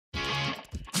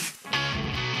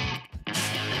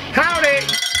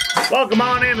Welcome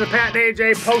on into the Pat and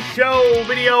AJ post-show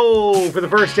video for the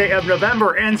first day of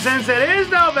November. And since it is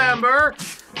November,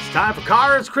 it's time for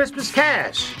Cars Christmas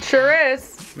Cash. Sure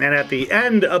is. And at the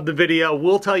end of the video,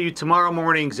 we'll tell you tomorrow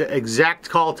morning's exact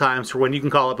call times for when you can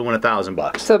call up and win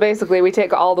 $1,000. So basically, we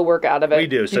take all the work out of it. We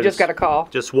do. So you just got to call.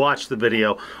 Just watch the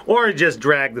video, or just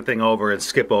drag the thing over and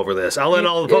skip over this. I'll let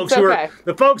all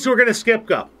the folks who are going to skip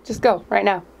go. Just go right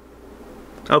now.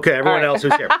 Okay, everyone else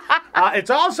who's here.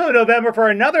 It's also November for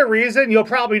another reason. You'll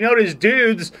probably notice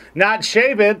dudes not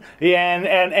shaving,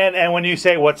 and when you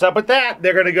say, what's up with that?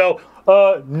 They're going to go,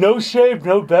 no shave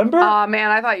November? Oh,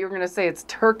 man, I thought you were going to say it's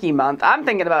turkey month. I'm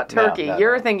thinking about turkey. No.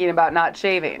 You're thinking about not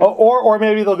shaving. Or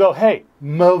maybe they'll go, hey,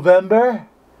 Movember?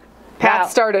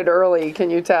 Pat started early, can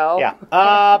you tell? Yeah.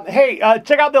 Hey,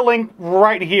 check out the link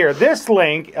right here. This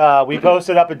link, we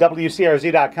posted up at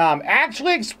WCRZ.com,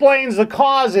 actually explains the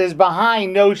causes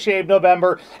behind No Shave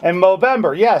November and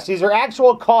Movember. Yes, these are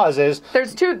actual causes. They're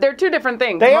two different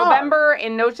things. Movember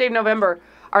and No Shave November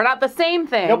are not the same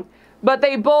thing. Nope. But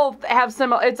they both have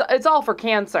similar. It's all for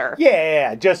cancer.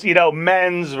 Yeah, just,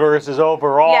 men's versus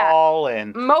overall. Yeah.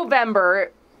 And Movember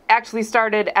actually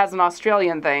started as an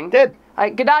Australian thing. Did.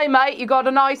 Like, g'day, mate, you got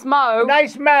a nice mo.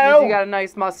 Nice mo. You got a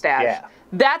nice mustache. Yeah.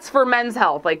 That's for men's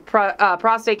health, like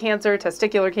prostate cancer,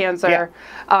 testicular cancer.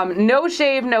 Yeah. No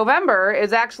Shave November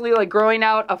is actually like growing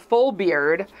out a full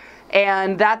beard.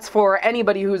 And that's for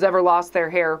anybody who's ever lost their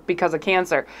hair because of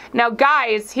cancer. Now,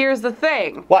 guys, here's the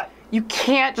thing. What? You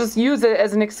can't just use it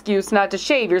as an excuse not to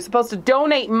shave. You're supposed to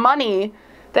donate money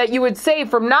that you would save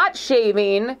from not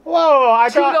shaving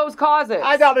to those causes.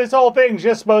 I thought this whole thing's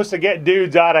just supposed to get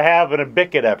dudes out of having a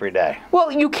bicket every day.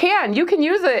 Well, you can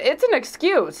use it. It's an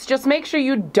excuse. Just make sure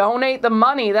you donate the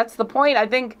money. That's the point. I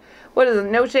think, what is it,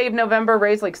 No Shave November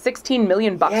raised like $16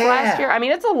 million last year? I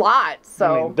mean, it's a lot. So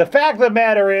I mean, the fact of the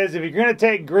matter is, if you're going to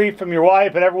take grief from your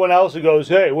wife and everyone else who goes,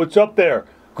 hey, what's up there,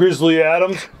 Grizzly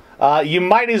Adams? You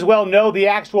might as well know the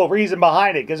actual reason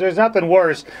behind it, because there's nothing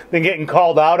worse than getting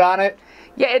called out on it.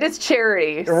 Yeah, it is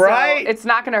charity. Right? So it's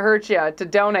not going to hurt you to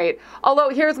donate. Although,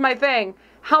 here's my thing.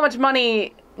 How much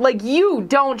money... Like, you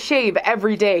don't shave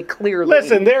every day, clearly.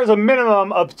 Listen, there's a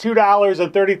minimum of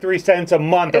 $2.33 a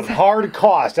month of hard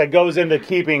cost that goes into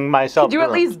keeping myself Could you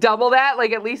at least double that?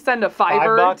 Like, at least send a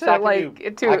 $5 to,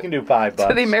 I can do $5.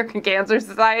 To the American Cancer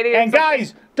Society. And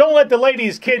guys, don't let the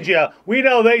ladies kid you. We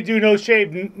know they do No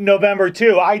Shave November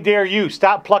too. I dare you.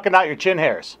 Stop plucking out your chin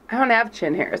hairs. I don't have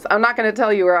chin hairs. I'm not going to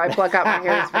tell you where I pluck out my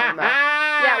hairs from, though.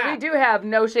 Yeah, we do have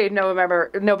No Shave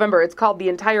November. It's called the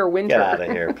entire winter. Get out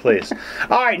of here, please.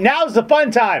 All right, now's the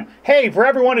fun time. Hey, for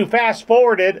everyone who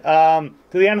fast-forwarded to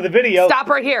the end of the video. Stop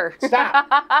right here. Stop.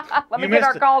 Let me get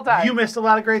our call time. You missed a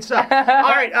lot of great stuff. All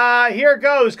right, here it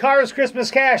goes. Cars Christmas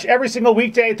Cash. Every single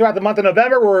weekday throughout the month of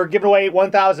November, we're giving away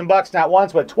 $1,000, not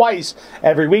once, but twice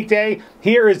every weekday.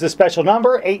 Here is the special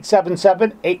number,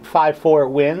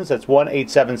 877-854-WINS. That's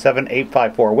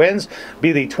 1-877-854-WINS.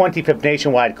 Be the 25th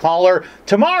nationwide caller.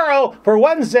 Tomorrow, for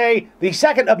Wednesday, the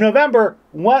 2nd of November,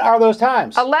 what are those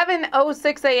times?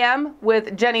 11:06 a.m.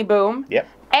 with Jenny Boom. Yep.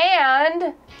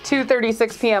 And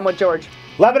 2:36 p.m. with George.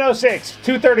 11:06,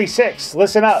 2:36.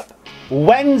 Listen up.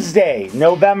 Wednesday,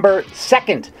 November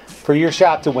 2nd, for your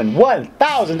shot to win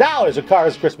 $1,000 of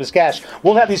Cars Christmas Cash.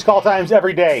 We'll have these call times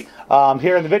every day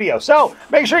here in the video. So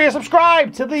make sure you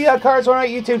subscribe to the Cars One Night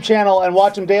YouTube channel and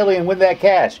watch them daily and win that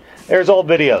cash. There's old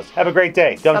videos. Have a great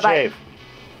day. Don't shave.